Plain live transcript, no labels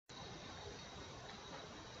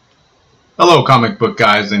Hello comic book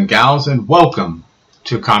guys and gals, and welcome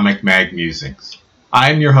to Comic Mag Musings.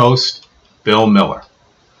 I'm your host, Bill Miller.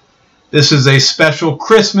 This is a special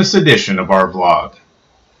Christmas edition of our vlog,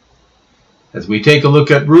 as we take a look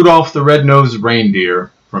at Rudolph the Red-Nosed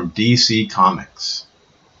Reindeer from DC Comics.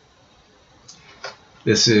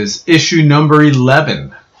 This is issue number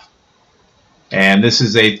 11, and this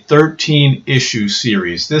is a 13-issue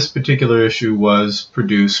series. This particular issue was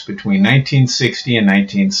produced between 1960 and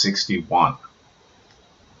 1961.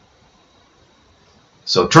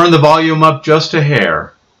 So turn the volume up just a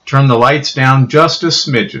hair, turn the lights down just a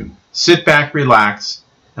smidgen, sit back, relax,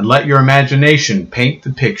 and let your imagination paint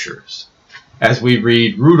the pictures as we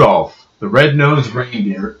read Rudolph the Red-Nosed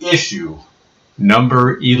Reindeer, issue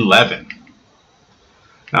number 11.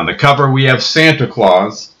 On the cover we have Santa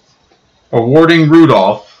Claus awarding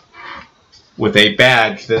Rudolph with a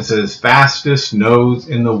badge that says fastest nose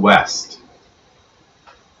in the West.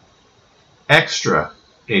 Extra,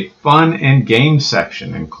 a fun and game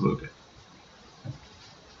section included.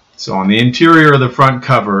 So on the interior of the front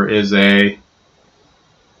cover is a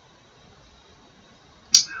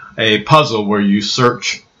puzzle where you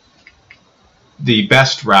search the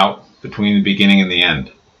best route between the beginning and the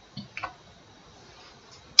end.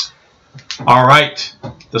 Alright,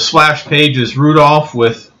 the splash page is Rudolph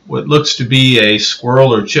with what looks to be a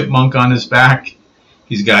squirrel or chipmunk on his back.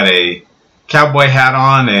 He's got a cowboy hat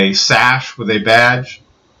on, a sash with a badge,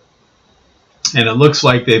 and it looks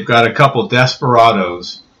like they've got a couple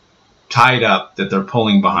desperados tied up that they're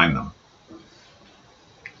pulling behind them.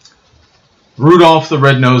 Rudolph the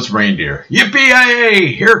Red-Nosed Reindeer. Yippee-yay!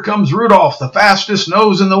 Here comes Rudolph, the fastest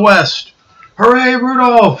nose in the West. Hooray,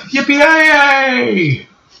 Rudolph! Yippee-yay!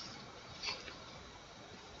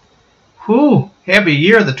 Whew, every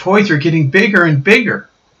year the toys are getting bigger and bigger.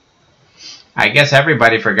 I guess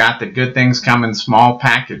everybody forgot that good things come in small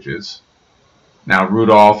packages. Now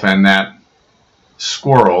Rudolph and that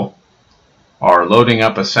squirrel are loading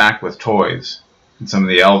up a sack with toys, and some of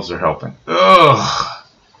the elves are helping. Ugh!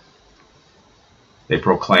 They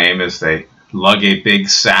proclaim as they lug a big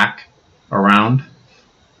sack around.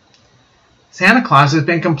 Santa Claus has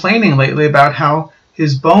been complaining lately about how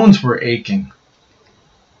his bones were aching.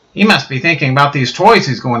 He must be thinking about these toys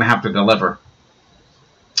he's going to have to deliver.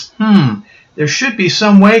 There should be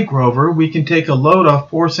some way, Grover, we can take a load off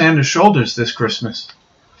poor Santa's shoulders this Christmas.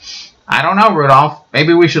 I don't know, Rudolph.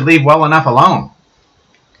 Maybe we should leave well enough alone.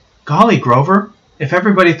 Golly, Grover, if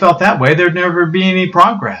everybody felt that way, there'd never be any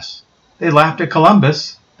progress. They laughed at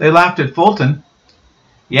Columbus. They laughed at Fulton.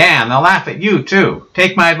 Yeah, and they'll laugh at you, too.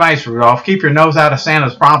 Take my advice, Rudolph. Keep your nose out of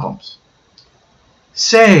Santa's problems.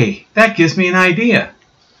 Say, that gives me an idea.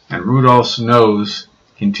 And Rudolph's nose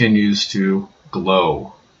continues to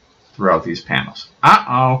glow throughout these panels.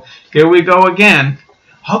 Uh-oh, here we go again.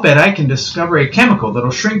 I'll bet I can discover a chemical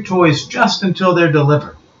that'll shrink toys just until they're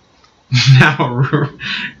delivered. Now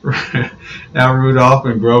Rudolph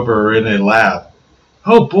and Grover are in a lab.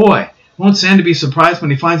 Oh boy, won't Santa be surprised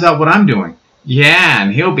when he finds out what I'm doing? Yeah,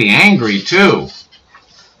 and he'll be angry too.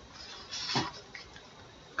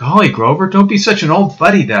 Golly, Grover, don't be such an old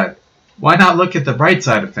fuddy-duddy. Why not look at the bright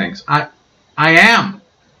side of things? I am.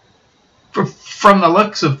 From the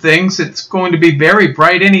looks of things, it's going to be very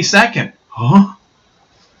bright any second. Huh?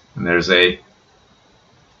 And there's a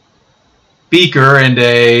beaker and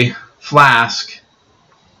a flask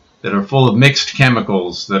that are full of mixed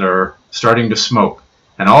chemicals that are starting to smoke.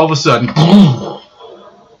 And all of a sudden,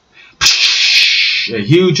 a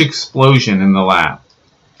huge explosion in the lab.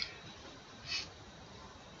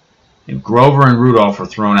 And Grover and Rudolph are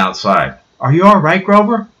thrown outside. Are you all right,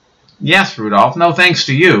 Grover? Yes, Rudolph. No thanks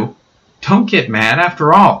to you. Don't get mad.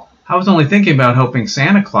 After all, I was only thinking about helping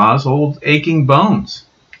Santa Claus hold aching bones.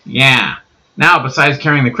 Yeah. Now, besides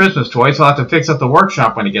carrying the Christmas toys, he'll have to fix up the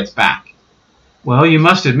workshop when he gets back. Well, you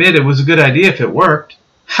must admit it was a good idea if it worked.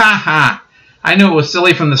 Ha ha! I knew it was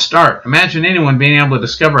silly from the start. Imagine anyone being able to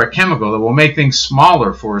discover a chemical that will make things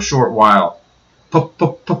smaller for a short while. Pop,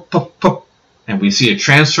 pop, pop, pop, pop. And we see a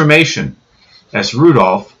transformation as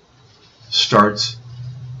Rudolph starts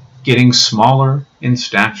getting smaller in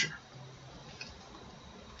stature.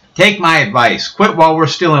 Take my advice. Quit while we're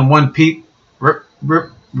still in one piece.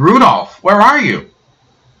 Rudolph, where are you?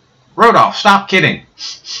 Rudolph, stop kidding.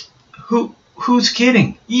 Who's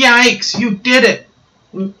kidding? Yikes, you did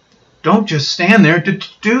it. Don't just stand there, to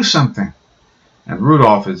do something. And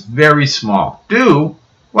Rudolph is very small. Do?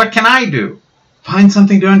 What can I do? Find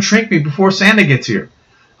something to unshrink me before Santa gets here.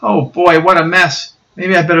 Oh boy, what a mess.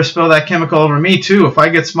 Maybe I better spill that chemical over me too. If I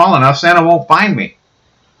get small enough, Santa won't find me.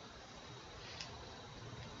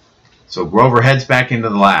 So Grover heads back into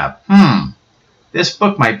the lab. This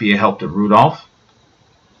book might be a help to Rudolph.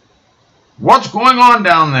 What's going on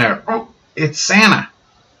down there? Oh, it's Santa.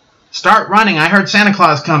 Start running. I heard Santa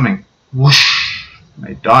Claus coming. Whoosh.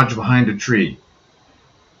 They dodge behind a tree.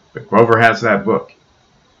 But Grover has that book.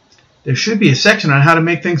 There should be a section on how to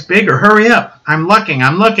make things bigger. Hurry up. I'm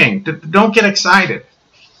looking. Don't get excited.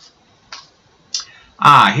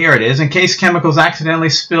 Ah, here it is. In case chemicals accidentally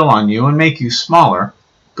spill on you and make you smaller,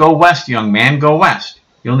 go west, young man, go west.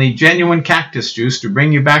 You'll need genuine cactus juice to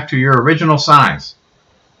bring you back to your original size.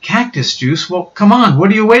 Cactus juice? Well, come on.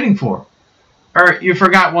 What are you waiting for? You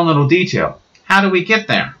forgot one little detail. How do we get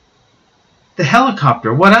there? The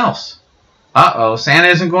helicopter. What else? Uh-oh, Santa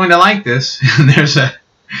isn't going to like this. There's a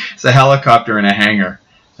helicopter in a hangar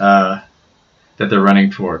that they're running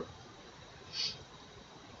toward.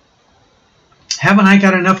 Haven't I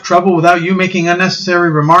got enough trouble without you making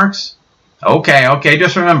unnecessary remarks? Okay,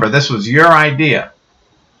 just remember, this was your idea.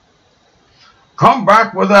 Come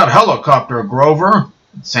back with that helicopter, Grover.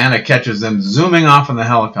 Santa catches them zooming off in the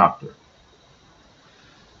helicopter.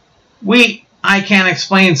 I can't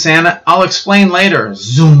explain, Santa. I'll explain later.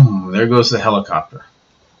 Zoom. There goes the helicopter.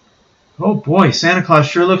 Oh boy, Santa Claus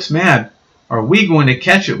sure looks mad. Are we going to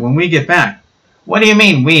catch it when we get back? What do you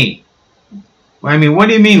mean, we? What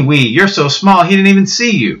do you mean, we? You're so small, he didn't even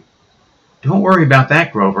see you. Don't worry about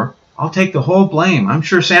that, Grover. I'll take the whole blame. I'm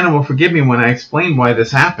sure Santa will forgive me when I explain why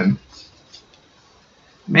this happened.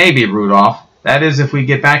 Maybe, Rudolph. That is, if we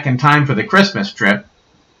get back in time for the Christmas trip.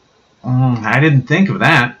 I didn't think of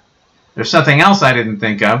that. There's something else I didn't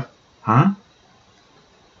think of. Huh?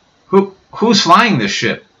 Who's flying this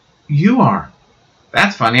ship? You are.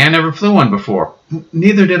 That's funny. I never flew one before.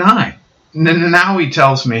 Neither did I. Now he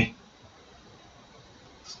tells me.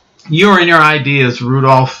 You're in your ideas,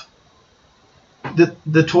 Rudolph.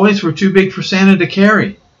 The toys were too big for Santa to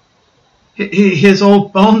carry. His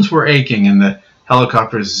old bones were aching, and the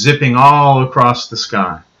helicopter's zipping all across the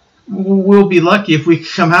sky. We'll be lucky if we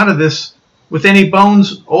come out of this with any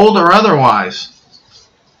bones, old or otherwise.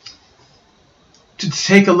 To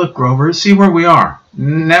take a look, Grover, see where we are.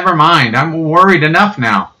 Never mind, I'm worried enough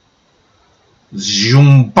now.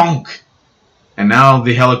 Zoom bunk. And now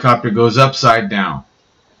the helicopter goes upside down.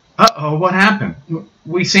 Uh-oh, what happened?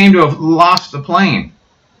 We seem to have lost the plane.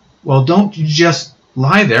 Well, don't just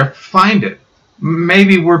lie there. Find it.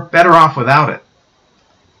 Maybe we're better off without it.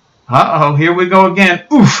 Uh-oh, here we go again.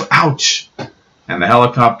 Oof, ouch. And the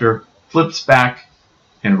helicopter flips back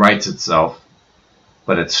and rights itself.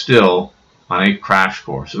 But it's still on a crash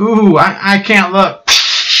course. Ooh, I can't look.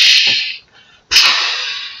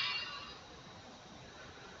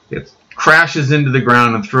 It crashes into the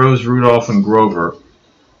ground and throws Rudolph and Grover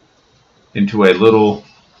into a little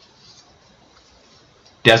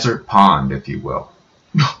desert pond, if you will.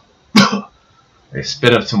 They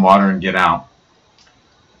spit up some water and get out.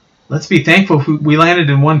 Let's be thankful we landed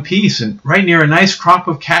in one piece and right near a nice crop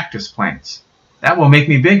of cactus plants. That will make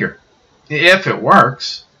me bigger. If it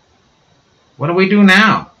works. What do we do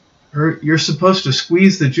now? You're supposed to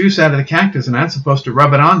squeeze the juice out of the cactus and I'm supposed to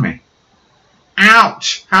rub it on me.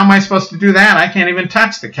 Ouch! How am I supposed to do that? I can't even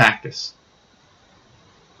touch the cactus.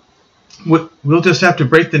 We'll just have to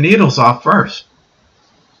break the needles off first.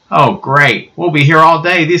 Oh, great. We'll be here all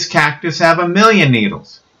day. These cactus have 1,000,000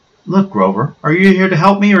 needles. Look, Grover, are you here to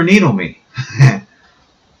help me or needle me?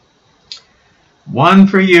 One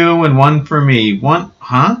for you and one for me. One,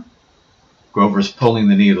 huh? Grover's pulling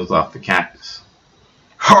the needles off the cactus.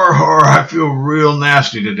 Har har, I feel real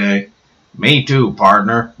nasty today. Me too,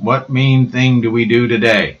 partner. What mean thing do we do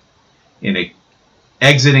today?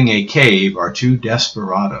 Exiting a cave are two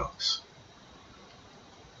desperados.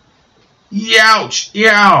 Youch!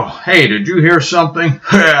 Yow! Hey, did you hear something?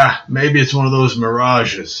 Maybe it's one of those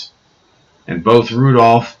mirages. And both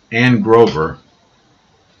Rudolph and Grover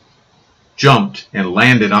jumped and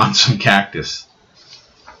landed on some cactus.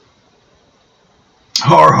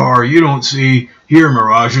 Har har, you don't hear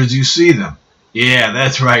mirages, you see them. Yeah,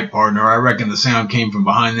 that's right, partner. I reckon the sound came from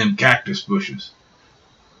behind them cactus bushes.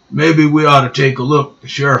 Maybe we ought to take a look. The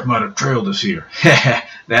sheriff might have trailed us here.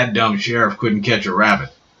 That dumb sheriff couldn't catch a rabbit.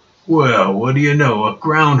 Well, what do you know? A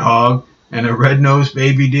groundhog and a red-nosed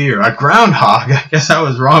baby deer. A groundhog? I guess I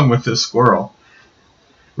was wrong with the squirrel.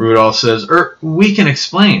 Rudolph says, we can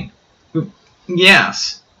explain.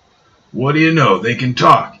 Yes. What do you know? They can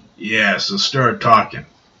talk. Yeah, so start talking.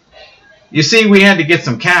 You see, we had to get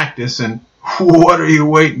some cactus, and what are you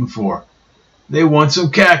waiting for? They want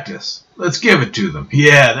some cactus. Let's give it to them.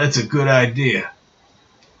 Yeah, that's a good idea.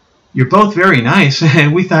 You're both very nice,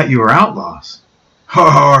 and we thought you were outlaws.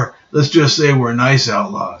 Har, let's just say we're nice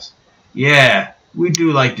outlaws. Yeah, we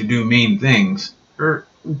do like to do mean things.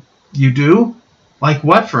 You do? Like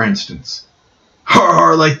what, for instance? Har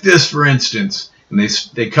har, like this, for instance. And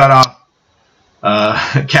they cut off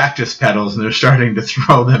cactus petals, and they're starting to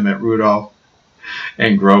throw them at Rudolph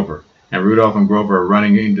and Grover. And Rudolph and Grover are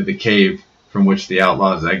running into the cave from which the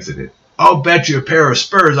outlaws exited. I'll bet you a pair of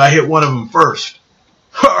spurs I hit one of them first.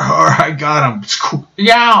 Har har, I got him.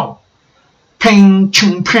 Yow! Ping,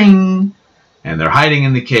 chung, ping. And they're hiding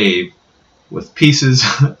in the cave with pieces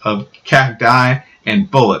of cacti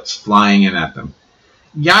and bullets flying in at them.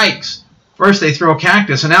 Yikes! First they throw a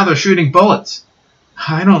cactus, and now they're shooting bullets.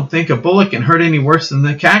 I don't think a bullet can hurt any worse than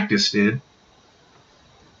the cactus did.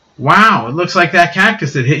 Wow, it looks like that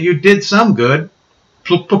cactus that hit you did some good.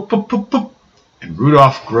 Ploop, ploop, ploop, ploop, ploop. And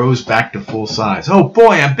Rudolph grows back to full size. Oh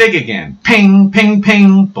boy, I'm big again. Ping, ping,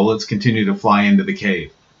 ping. Bullets continue to fly into the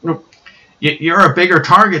cave. You're a bigger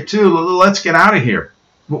target too. Let's get out of here.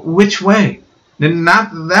 Which way? Not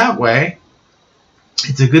that way.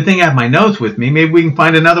 It's a good thing I have my nose with me. Maybe we can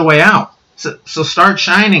find another way out. So start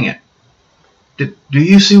shining it. Do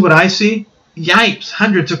you see what I see? Yipes!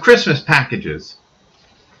 Hundreds of Christmas packages.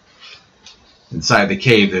 Inside the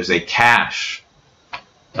cave, there's a cache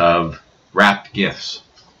of wrapped gifts.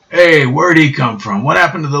 Hey, where'd he come from? What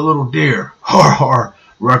happened to the little deer? Har har!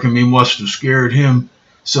 Reckon me must have scared him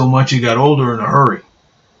so much he got older in a hurry.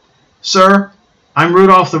 Sir, I'm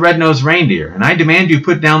Rudolph the Red-Nosed Reindeer, and I demand you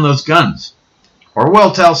put down those guns. Or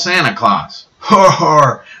we'll tell Santa Claus. Har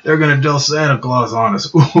har! They're going to tell Santa Claus on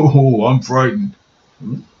us. Ooh, I'm frightened.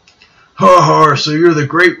 Har har! So you're the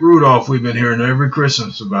great Rudolph we've been hearing every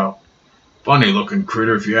Christmas about. Funny looking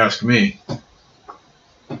critter if you ask me.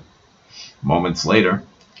 Moments later,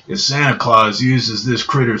 if Santa Claus uses this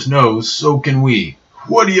critter's nose, so can we.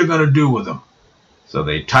 What are you going to do with him? So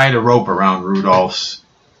they tied a rope around Rudolph's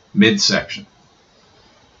midsection.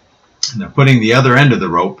 And they're putting the other end of the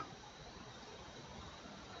rope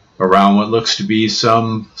around what looks to be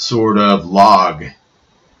some sort of log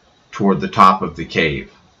toward the top of the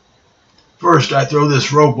cave. First, I throw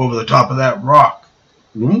this rope over the top of that rock.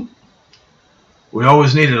 We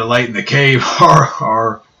always needed a light in the cave. Har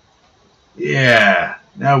har. Yeah,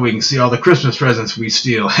 now we can see all the Christmas presents we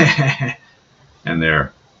steal. And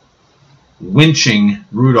they're winching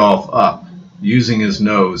Rudolph up, using his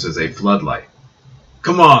nose as a floodlight.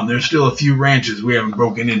 Come on, there's still a few ranches we haven't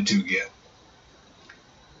broken into yet.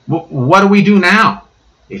 What do we do now?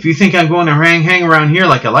 If you think I'm going to hang around here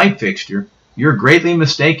like a light fixture, you're greatly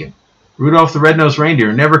mistaken. Rudolph the Red-Nosed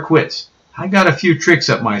Reindeer never quits. I got a few tricks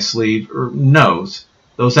up my sleeve, or nose,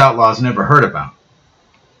 those outlaws never heard about.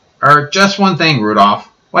 Just one thing, Rudolph.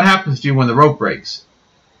 What happens to you when the rope breaks?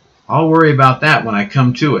 I'll worry about that when I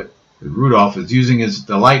come to it. Rudolph is using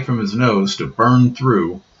the light from his nose to burn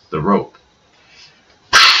through the rope.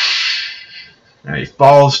 And he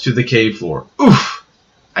falls to the cave floor. Oof!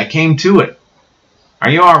 I came to it. Are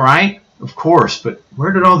you all right? Of course, but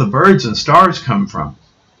where did all the birds and stars come from?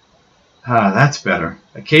 That's better.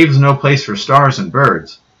 A cave is no place for stars and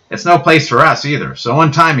birds. It's no place for us either, so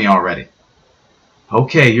untie me already.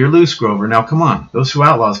 Okay, you're loose, Grover. Now come on. Those two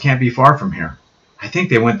outlaws can't be far from here. I think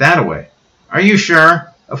they went that way. Are you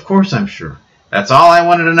sure? Of course I'm sure. That's all I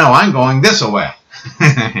wanted to know. I'm going this way.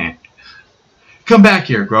 Come back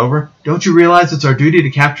here, Grover. Don't you realize it's our duty to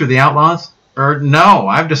capture the outlaws? No,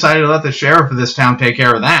 I've decided to let the sheriff of this town take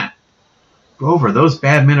care of that. Grover, those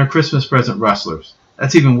bad men are Christmas present rustlers.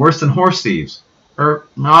 That's even worse than horse thieves.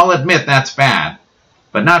 I'll admit that's bad,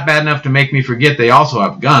 but not bad enough to make me forget they also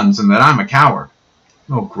have guns and that I'm a coward.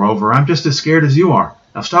 Oh, Grover, I'm just as scared as you are.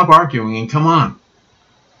 Now stop arguing and come on.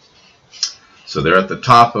 So they're at the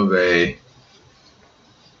top of a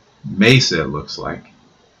mesa, it looks like.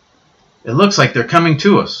 It looks like they're coming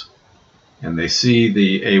to us. And they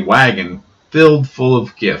see a wagon filled full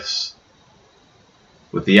of gifts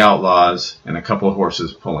with the outlaws and a couple of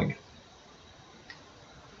horses pulling it.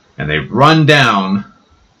 And they run down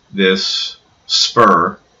this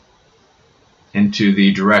spur into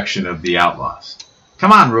the direction of the outlaws.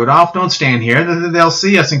 Come on, Rudolph, don't stand here. They'll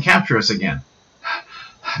see us and capture us again.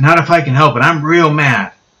 Not if I can help it. I'm real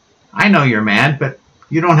mad. I know you're mad, but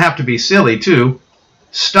you don't have to be silly, too.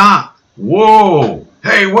 Stop. Whoa.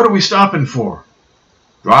 Hey, what are we stopping for?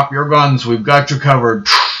 Drop your guns. We've got you covered.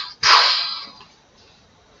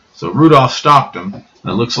 So Rudolph stopped them, and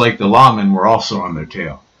it looks like the lawmen were also on their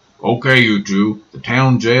tail. Okay, you two. The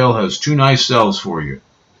town jail has 2 nice cells for you.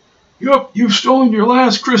 Yup, you've stolen your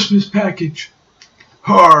last Christmas package.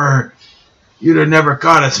 Har! You'd have never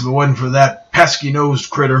caught us if it wasn't for that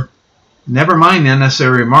pesky-nosed critter. Never mind the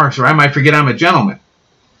unnecessary remarks, or I might forget I'm a gentleman.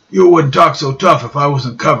 You wouldn't talk so tough if I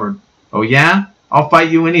wasn't covered. Oh, yeah? I'll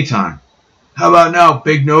fight you anytime. How about now,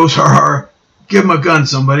 big nose? Har! Give him a gun,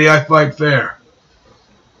 somebody. I fight fair.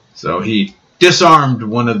 So he disarmed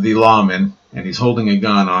one of the lawmen, and he's holding a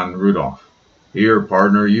gun on Rudolph. Here,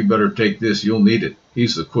 partner, you better take this. You'll need it.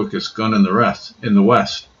 He's the quickest gun in the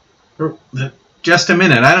West. Just a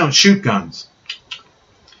minute. I don't shoot guns.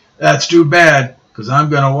 That's too bad, because I'm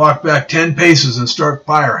going to walk back 10 paces and start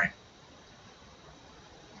firing.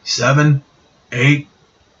 7, 8,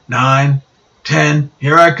 9, 10.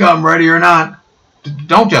 Here I come, ready or not.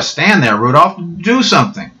 Don't just stand there, Rudolph. Do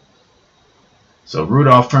something. So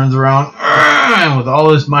Rudolph turns around, and with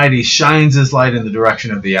all his might, he shines his light in the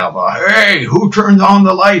direction of the outlaw. Hey, who turned on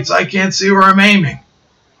the lights? I can't see where I'm aiming.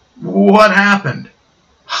 What happened?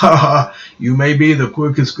 Ha ha, you may be the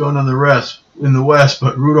quickest gun in the West,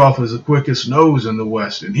 but Rudolph is the quickest nose in the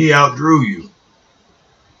West, and he outdrew you.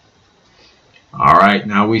 All right,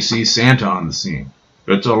 now we see Santa on the scene.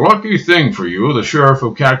 It's a lucky thing for you. The sheriff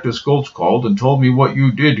of Cactus Gulch called and told me what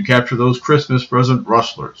you did to capture those Christmas present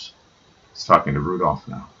rustlers. He's talking to Rudolph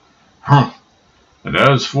now. Huh. And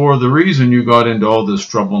as for the reason you got into all this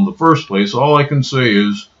trouble in the first place, all I can say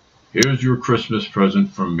is, here's your Christmas present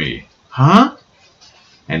from me. Huh?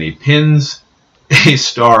 And he pins a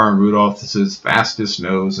star on Rudolph's fastest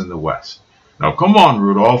nose in the West. Now come on,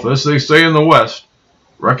 Rudolph, as they say in the West.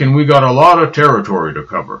 Reckon we got a lot of territory to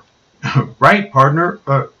cover. Right, partner?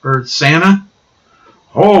 Santa?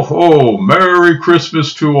 Ho, ho! Merry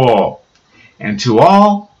Christmas to all. And to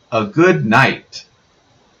all, a good night.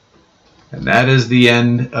 And that is the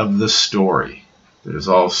end of the story. There's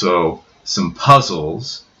also some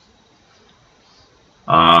puzzles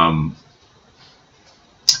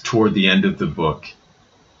toward the end of the book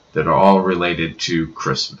that are all related to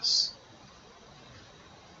Christmas.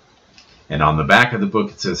 And on the back of the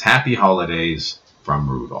book it says, Happy Holidays from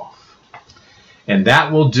Rudolph. And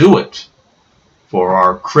that will do it for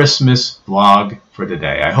our Christmas vlog for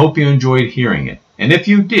today. I hope you enjoyed hearing it. And if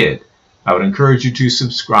you did, I would encourage you to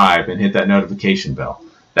subscribe and hit that notification bell.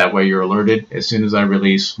 That way you're alerted as soon as I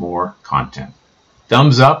release more content.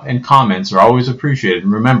 Thumbs up and comments are always appreciated.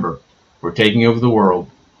 And remember, we're taking over the world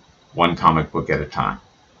one comic book at a time.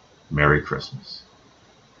 Merry Christmas.